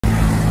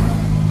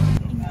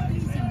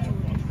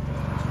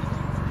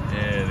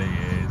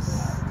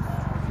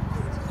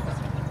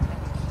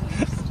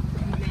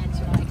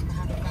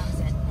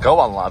Go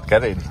on, lad,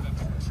 get in.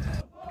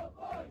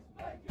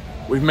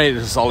 We've made it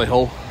to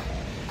Solihull.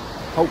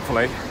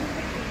 Hopefully,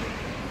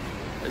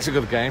 it's a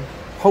good game.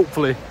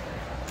 Hopefully,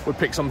 we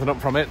pick something up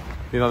from it.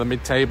 You know, the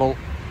mid-table.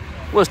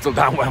 We're still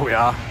down where we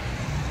are.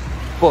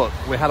 But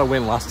we had a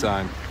win last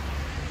time.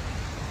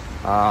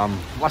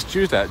 Last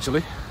Tuesday,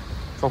 actually.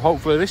 So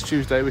hopefully this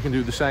Tuesday we can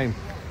do the same.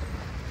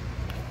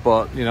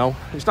 But, you know,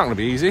 it's not going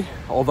to be easy.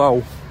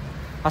 Although,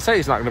 I say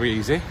it's not going to be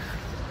easy.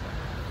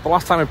 The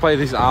last time we played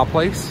this at our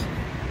place,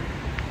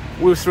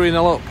 we were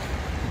 3-0 up.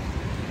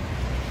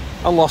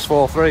 And lost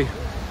 4-3.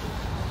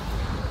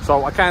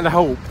 So I kind of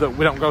hope that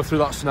we don't go through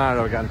that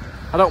scenario again.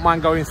 I don't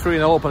mind going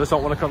 3-0 up, I just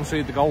don't want to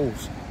concede the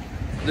goals.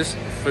 This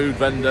food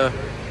vendor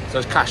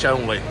says cash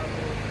only.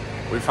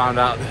 We found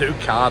out the new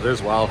card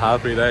as well.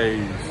 Happy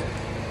days.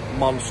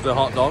 Monster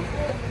hot dog.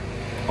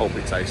 Hope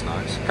it tastes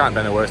nice. Can't be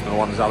any worse than the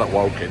ones out at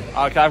Woking.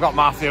 Okay, I've got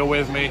Matthew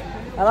with me.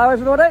 Hello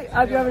everybody,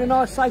 hope you're having a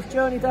nice safe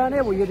journey down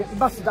here. Well, you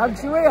must have done,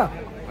 you here.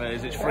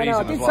 It's freezing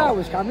I did as well. say I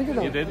was coming, didn't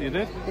I? You did?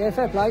 Yeah,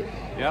 fair play.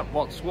 Yep,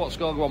 what score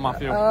go on,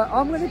 Matthew?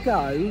 I'm going to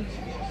go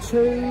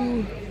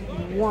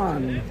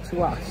 2-1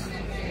 to us.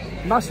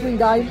 Must win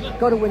game,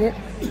 got to win it.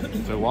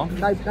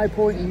 2-1? No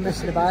point in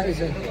messing about, is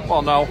there?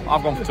 Well, no,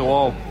 I've gone for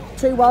 2-all.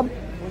 2-1.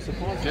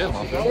 Cheers,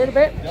 Matthew. See you in a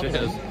bit.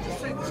 Cheers.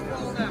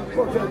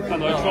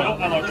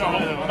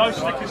 No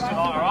stickers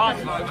tonight, alright?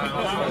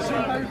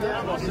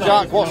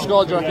 Jack, what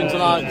score do you reckon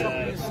tonight?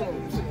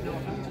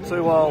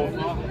 2-all.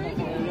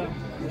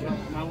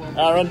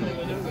 Aaron?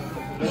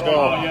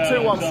 Score.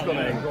 2-1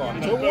 Scunny. Go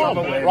on.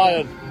 2-1.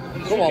 Ryan?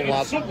 Come on,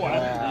 lad. You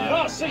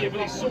can't see it,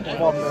 but it's somewhere.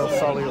 1-0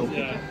 Solihull.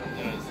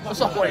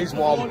 That's always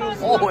one.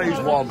 Always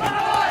one.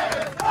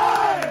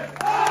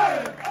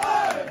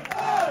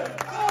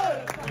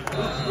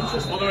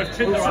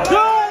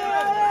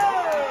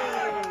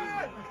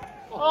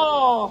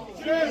 Oh!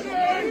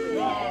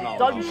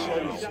 Don't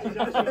shoot.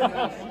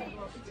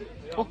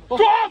 Go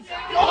on!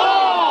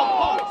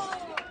 Oh!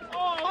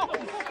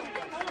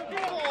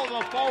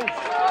 The post.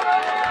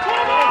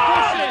 Come on,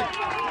 push it!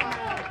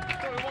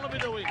 What do we want to be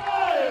doing?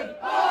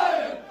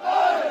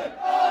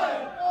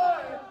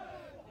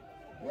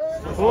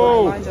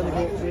 Oh!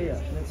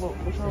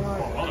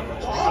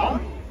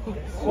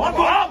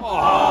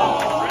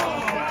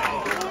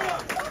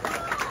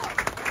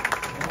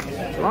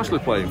 We're actually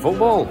playing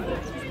football.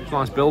 It's a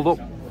nice build-up.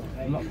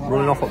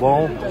 Running off the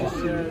ball.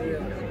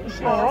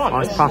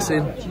 Nice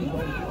passing.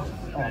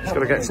 Just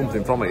got to get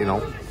something from it, you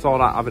know. It's all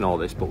right having all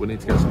this, but we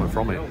need to get something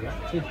from it.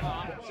 Too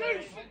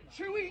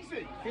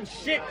easy. Can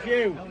shit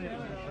you.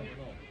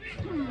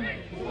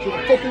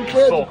 Fucking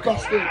clear the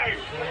bastard.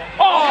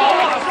 Oh,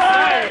 what a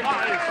save!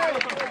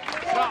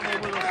 Chapman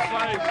with a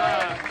save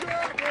there.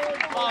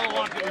 Oh,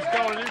 like it was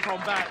going in from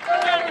back.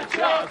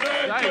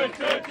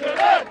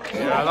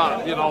 Yeah,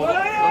 that, you know, the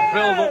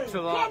build up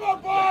to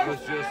that was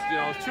just, you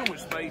know, too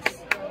much space,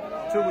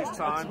 too much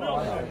time.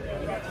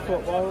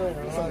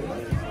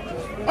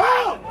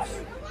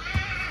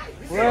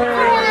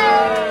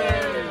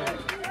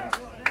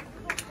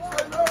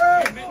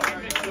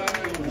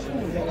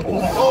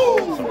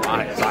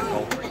 Right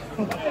tackle.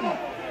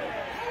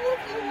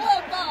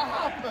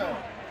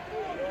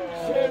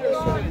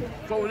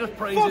 So we're just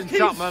praising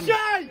Chapman.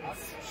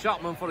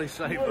 Chapman for his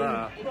save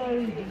there.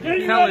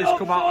 Kelly's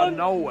come out of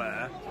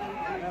nowhere.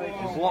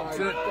 He blocks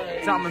it.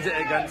 Chapman's it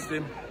against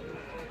him.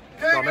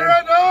 Got him.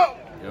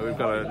 Yeah, we've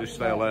got to just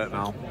stay alert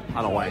now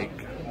and awake.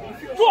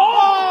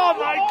 Oh,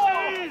 my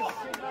kids!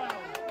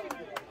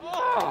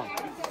 Oh.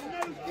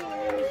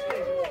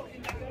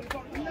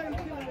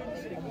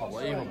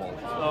 Unbelievable.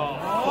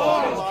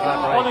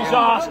 On his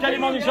ass, get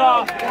him on his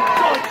ass.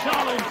 Good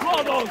challenge,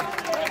 well done.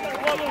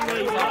 Well done,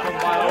 Lee. Second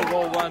by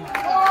goal then.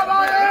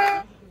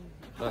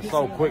 They're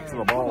so quick to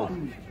the ball.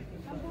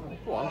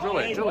 Go on, drill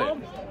it. Go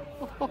on,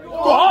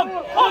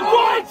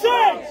 right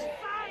it!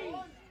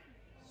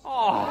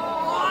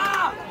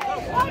 Oh.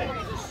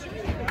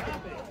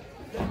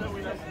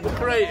 We're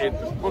creating.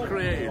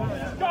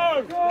 Go!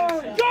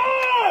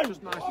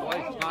 Just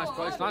nice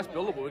place, nice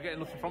build up, but we're getting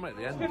nothing from it at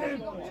the end.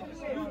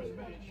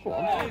 Go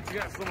on. We need to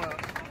get some.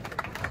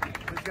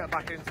 Let's get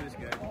back into this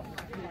game.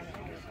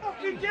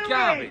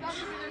 Garbage.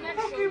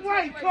 Fucking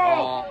wait,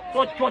 Carl! Go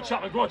on,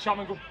 Chapman, go.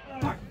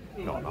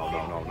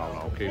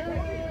 No. Keep.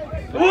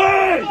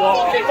 Wait!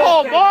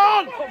 Come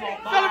on!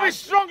 Gotta be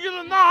stronger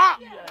than that!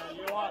 Yeah,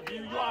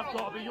 you have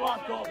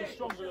got to be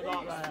stronger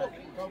than that.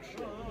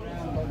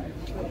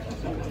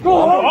 Go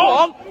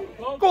on!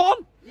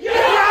 Yeah!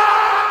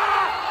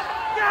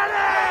 Get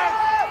it!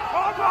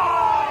 Come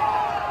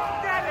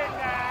on! Get it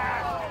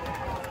there!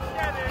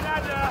 Get it,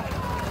 Anna!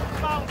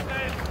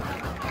 Mountain!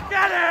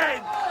 Get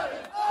it!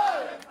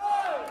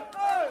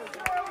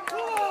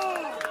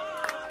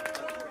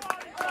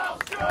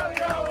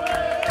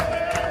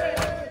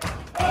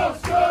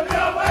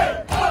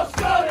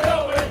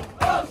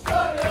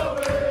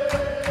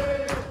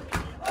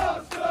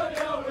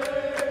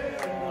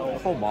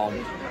 Come on.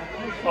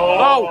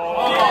 No!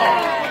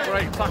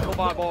 Great tackle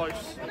by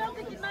boys.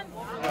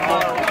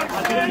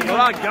 There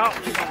are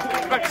gaps.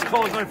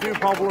 Mexico's had a few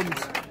problems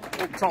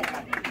up top.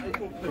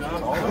 To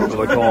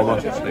the corner.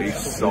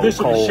 It's so This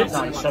would be cold. shit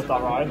that you said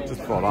that, right?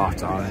 Just for half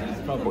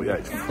time. But yeah,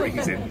 it's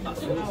freezing.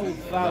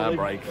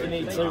 Break.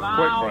 Quick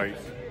break.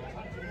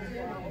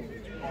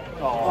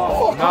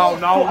 Oh, no.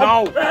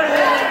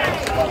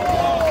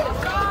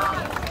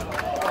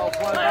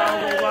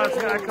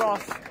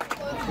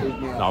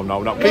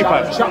 No. Keep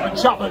it.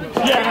 Chapman.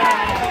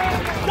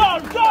 Yeah. Go.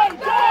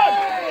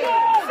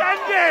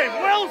 Send him,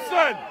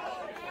 Wilson.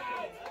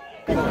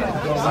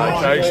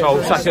 Okay, so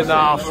second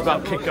half,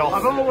 about kick off.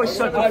 I've always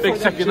said that. Big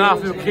second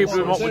half, we'll keep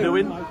doing what we're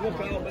doing.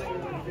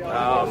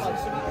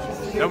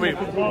 Then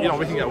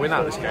we can get a win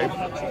out of this game.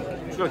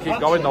 Just got to keep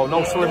going though,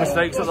 no silly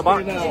mistakes at the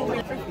back.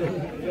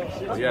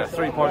 But yeah,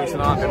 3 points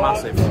tonight would be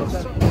massive.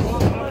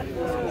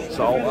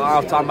 So at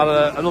half time, I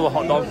had another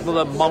hot dog,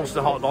 another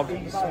monster hot dog.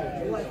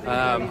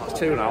 That's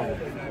 2 now.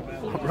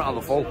 I'm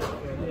rather full.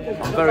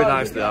 And very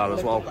nice they are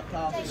as well.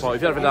 So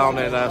if you're ever down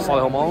in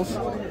Solihull Moors,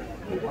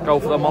 go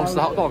for the monster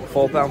hot dog,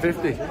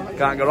 £4.50.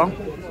 Can't go wrong.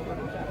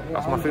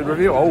 That's my food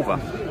review over.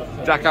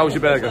 Jack, how's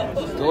your burger?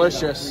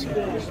 Delicious.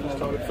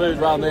 Food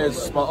round here is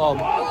spot on.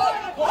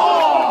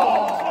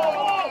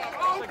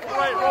 It's a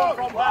great run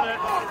from Bennett.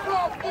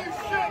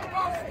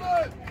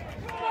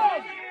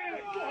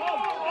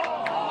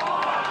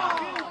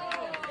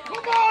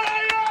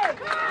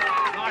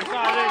 Nice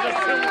idea, just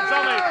too much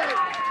on it.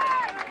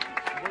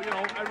 But you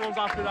know, everyone's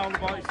happy down the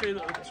ball. You see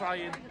that they're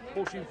trying,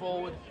 pushing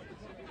forward.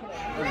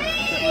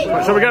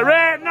 Shall we get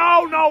red?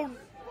 No!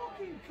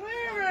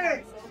 Clear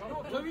it!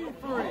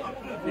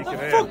 You can What the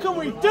hear. fuck are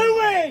we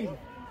doing?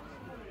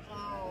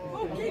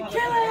 Fucking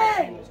kill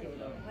it!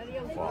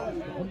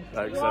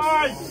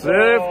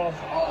 Excessive.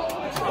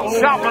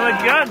 Chapman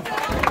again.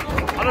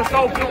 I just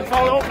hope he'll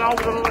follow up now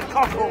with another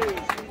cockle.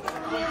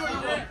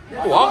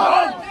 Go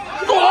on!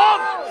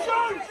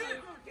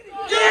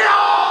 Yeah!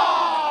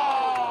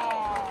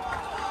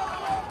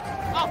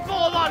 I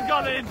thought that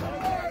got in.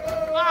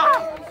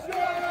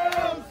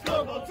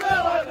 Scunthorpe till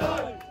I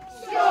die.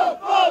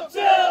 Scunthorpe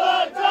till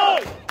I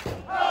die.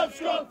 I'm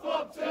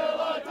Scunthorpe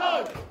till I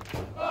die.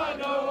 I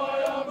know I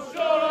am,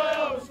 sure I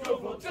am.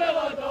 Scunthorpe till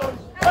I die.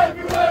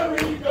 Everywhere we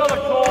go. The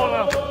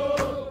corner.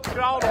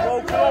 Crowd have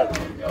woken up.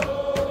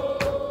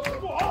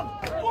 Go on.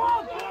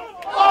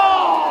 Oh!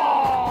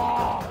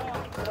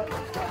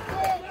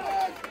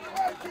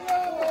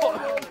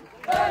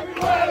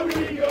 Everywhere we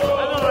go.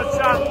 Another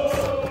chance.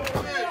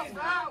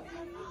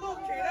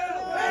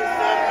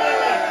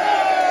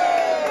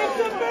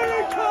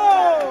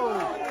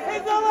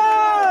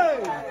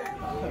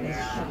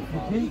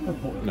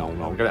 No,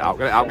 get it out.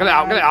 He's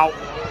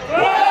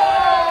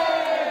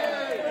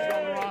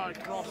gone right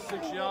across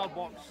 6-yard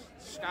box,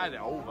 skied it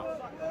over.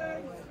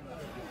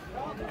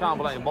 Can't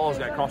be letting balls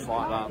get crossed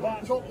like that.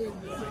 So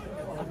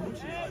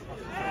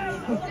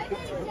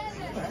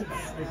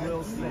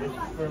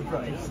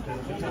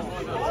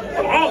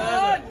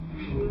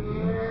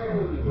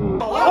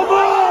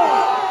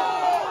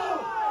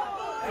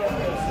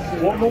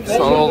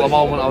at the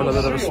moment having a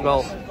bit of a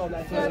spell,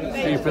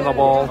 keeping the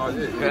ball,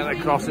 getting it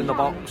across in the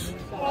box.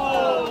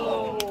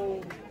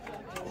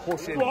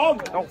 Pushing.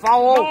 Don't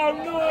foul.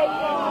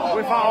 No.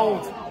 We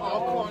fouled.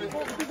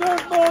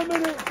 There's 4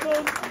 minutes,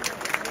 son.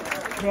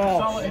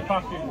 Quality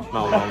package.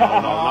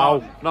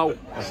 No.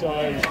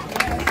 Sorry.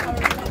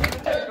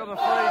 Got a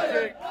free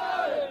kick.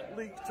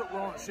 Leaks took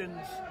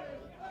launchings.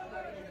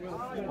 I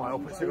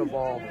hope it's a good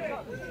ball.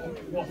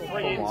 What,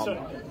 3 into?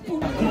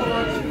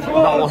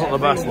 That wasn't the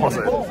best, was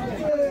it?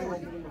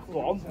 Go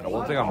on.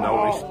 One thing I've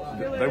noticed,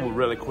 they were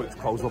really quick to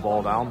close the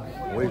ball down.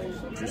 We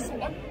just...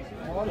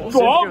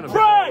 Go on,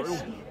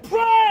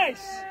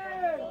 press!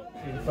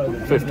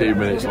 15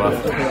 minutes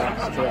left.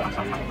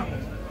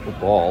 Good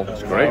ball.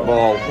 It's a great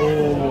ball.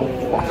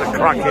 What a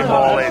cracking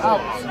ball in. Go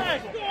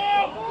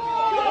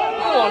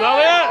on,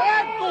 Elliot.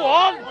 Go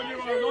on.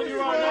 On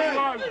your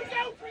own.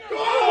 Go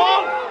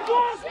on.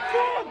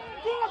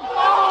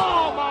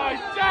 Oh my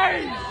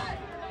days.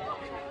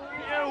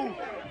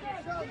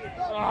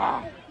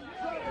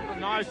 A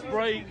nice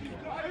break.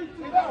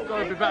 Got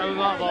to be better than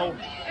that though.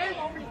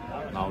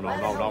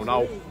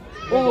 No.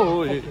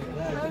 Oh,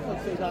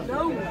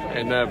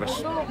 getting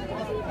nervous.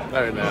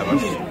 Very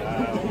nervous.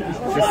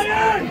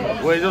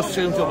 We just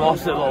seem to have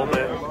lost it a little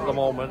bit at the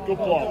moment. Good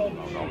ball.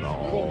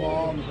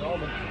 No.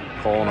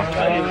 Corner.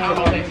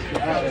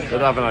 They're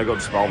having a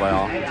good spell, they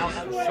are.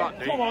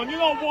 Come on, you're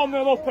not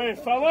 1-0 up here,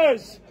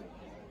 fellas.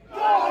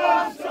 Come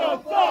on,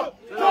 Scunthorpe.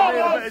 They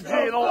need a bit of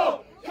Gino.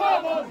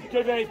 Come on.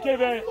 Give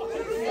it.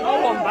 No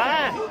one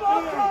there.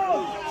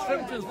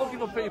 Simpson's looking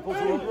for people to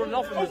run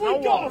off and there's no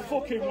We got a one.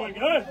 fucking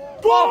winger.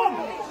 Go on.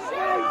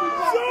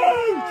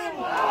 Shoot.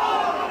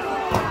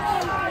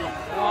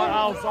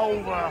 Lighthouse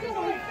over.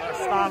 Their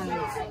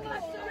stands.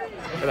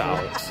 Get out.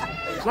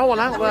 There's no one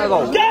out there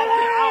though. Get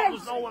out.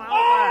 There's no one out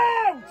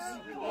there.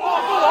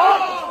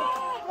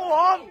 Go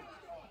on.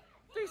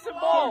 Decent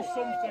ball.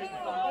 Something.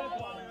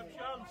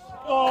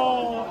 Oh,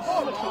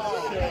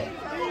 shit.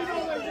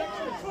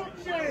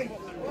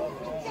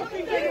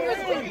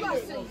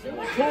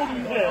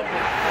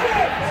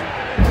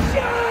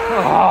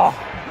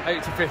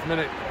 85th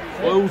minute.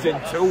 Losing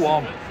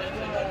 2-1.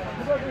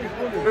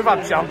 We've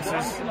had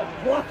chances.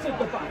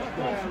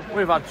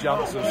 We've had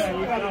chances.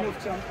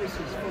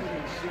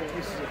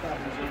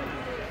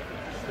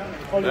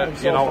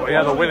 You know,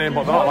 yeah, they're winning,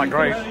 but they're not that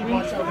great.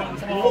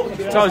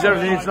 Tells you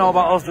everything you need to know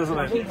about us, doesn't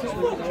it?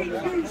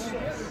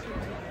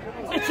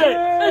 It's it!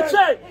 It's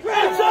it!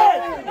 It's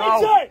it! No.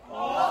 It's it!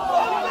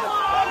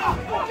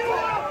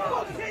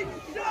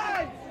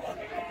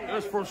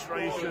 There's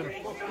frustration.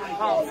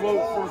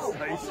 Absolute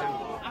frustration.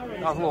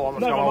 That's what I'm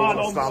Never mind going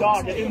on to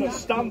target. In the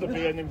stand would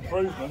be an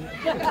improvement.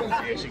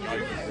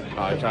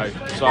 Okay,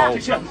 so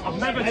I've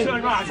never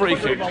turned around. free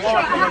kick.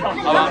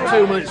 About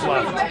 2 minutes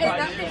left.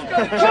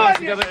 Chance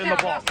to get it in the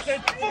box.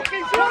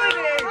 Fucking killing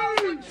it!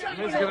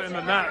 Let's get it in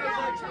the net.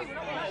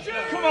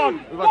 Come on!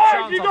 We've Why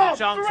had have chance you after got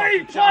chance three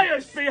after chance.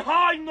 players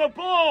behind the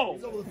ball?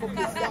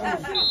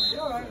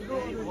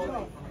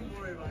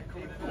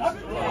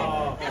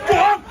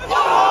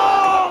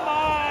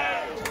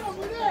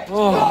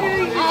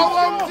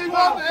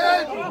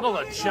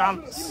 Another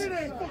chance.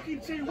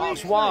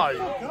 That's why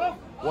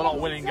we're not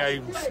winning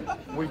games.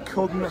 We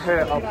couldn't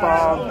hit a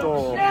barn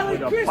door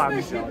with a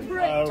banjo.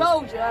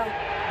 Told you.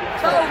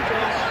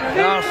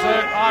 That's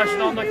it.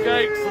 Icing on the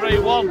cake.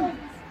 3-1.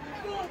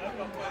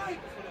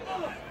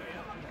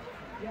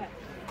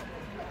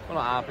 We're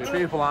not happy.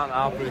 People aren't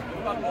happy.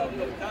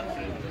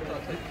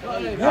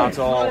 At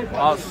all.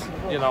 That's,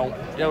 you know,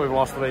 yeah, we've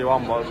lost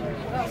 3-1, but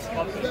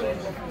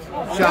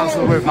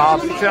chances we've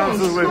had,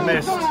 chances we've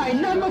missed.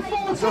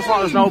 It's just like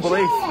there's no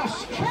belief.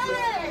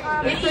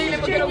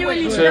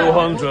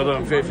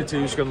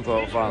 252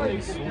 Scunthorpe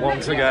fans,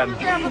 once again,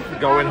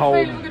 going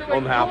home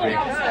unhappy.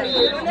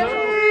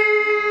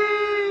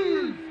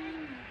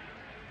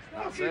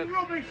 That's it.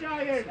 Great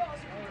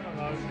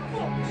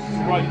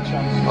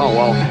chance. Oh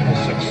well.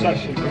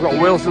 Succession. We've got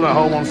Wealdstone at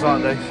home on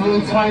Saturday.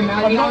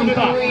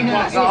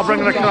 That'll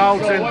bring the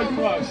crowds in.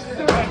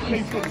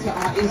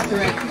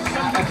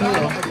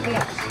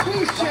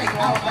 Please check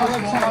out our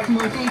website for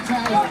more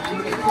details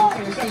and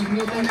to receive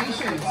new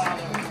donations.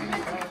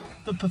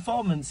 The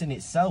performance in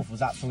itself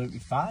was absolutely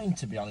fine,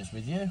 to be honest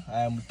with you.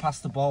 We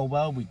passed the ball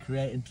well, we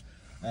created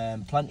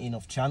plenty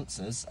enough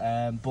chances,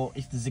 but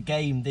if there's a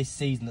game this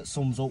season that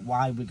sums up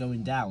why we're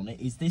going down, it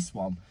is this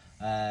one.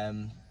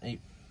 It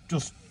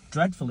just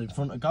dreadful in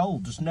front of goal,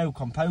 just no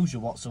composure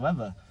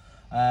whatsoever,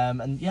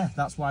 and yeah,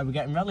 that's why we're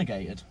getting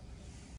relegated.